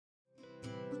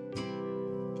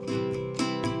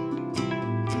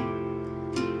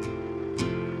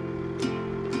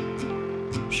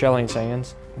Shelly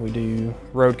Sands. We do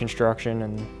road construction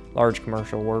and large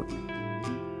commercial work.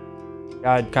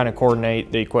 I'd kind of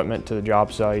coordinate the equipment to the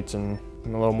job sites, and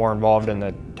I'm a little more involved in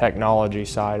the technology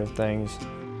side of things.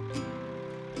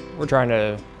 We're trying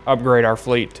to upgrade our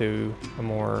fleet to a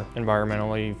more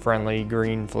environmentally friendly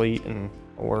green fleet, and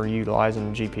we're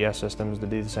utilizing GPS systems to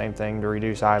do the same thing to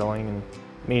reduce idling and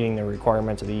meeting the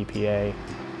requirements of the EPA.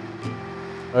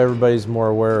 Everybody's more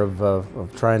aware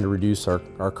of trying to reduce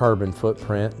our carbon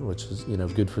footprint, which is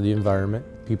good for the environment.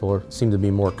 People seem to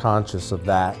be more conscious of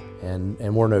that, and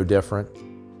we're no different.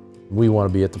 We want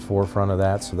to be at the forefront of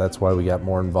that, so that's why we got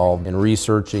more involved in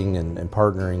researching and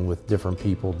partnering with different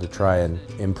people to try and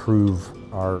improve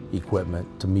our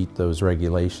equipment to meet those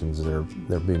regulations that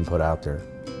are being put out there.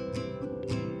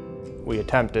 We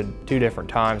attempted 2 different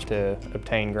times to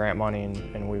obtain grant money,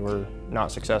 and we were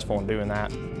not successful in doing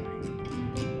that.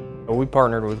 We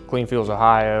partnered with Clean Fuels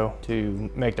Ohio to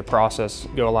make the process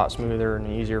go a lot smoother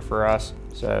and easier for us,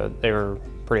 so they were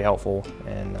pretty helpful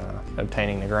in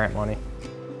obtaining the grant money.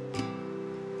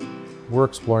 We're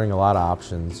exploring a lot of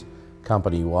options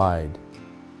company-wide.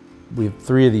 We have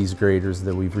 3 of these graders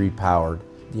that we've repowered.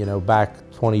 Back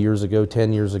 20 years ago,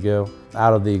 10 years ago,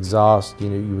 out of the exhaust,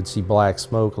 you would see black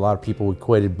smoke. A lot of people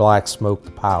equated black smoke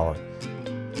to power.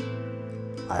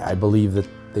 I believe that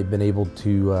they've been able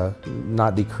to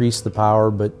not decrease the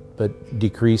power, but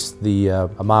decrease the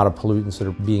amount of pollutants that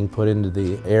are being put into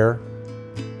the air.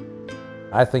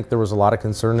 I think there was a lot of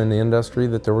concern in the industry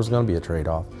that there was going to be a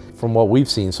trade-off. From what we've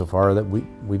seen so far, that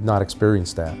we've not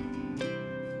experienced that.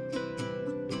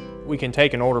 We can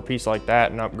take an older piece like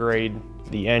that and upgrade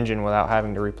the engine without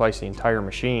having to replace the entire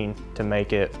machine to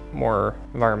make it more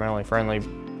environmentally friendly.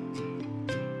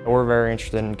 We're very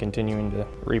interested in continuing to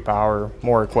repower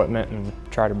more equipment and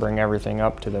try to bring everything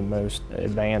up to the most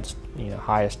advanced,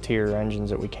 highest tier engines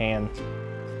that we can.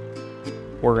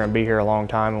 We're going to be here a long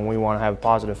time, and we want to have a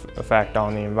positive effect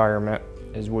on the environment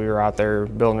as we are out there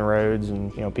building roads,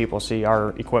 and people see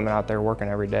our equipment out there working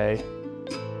every day.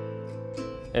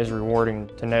 It's rewarding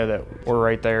to know that we're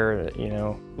right there,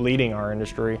 leading our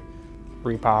industry,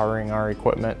 repowering our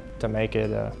equipment to make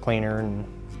it cleaner and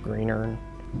greener and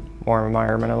more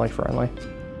environmentally friendly.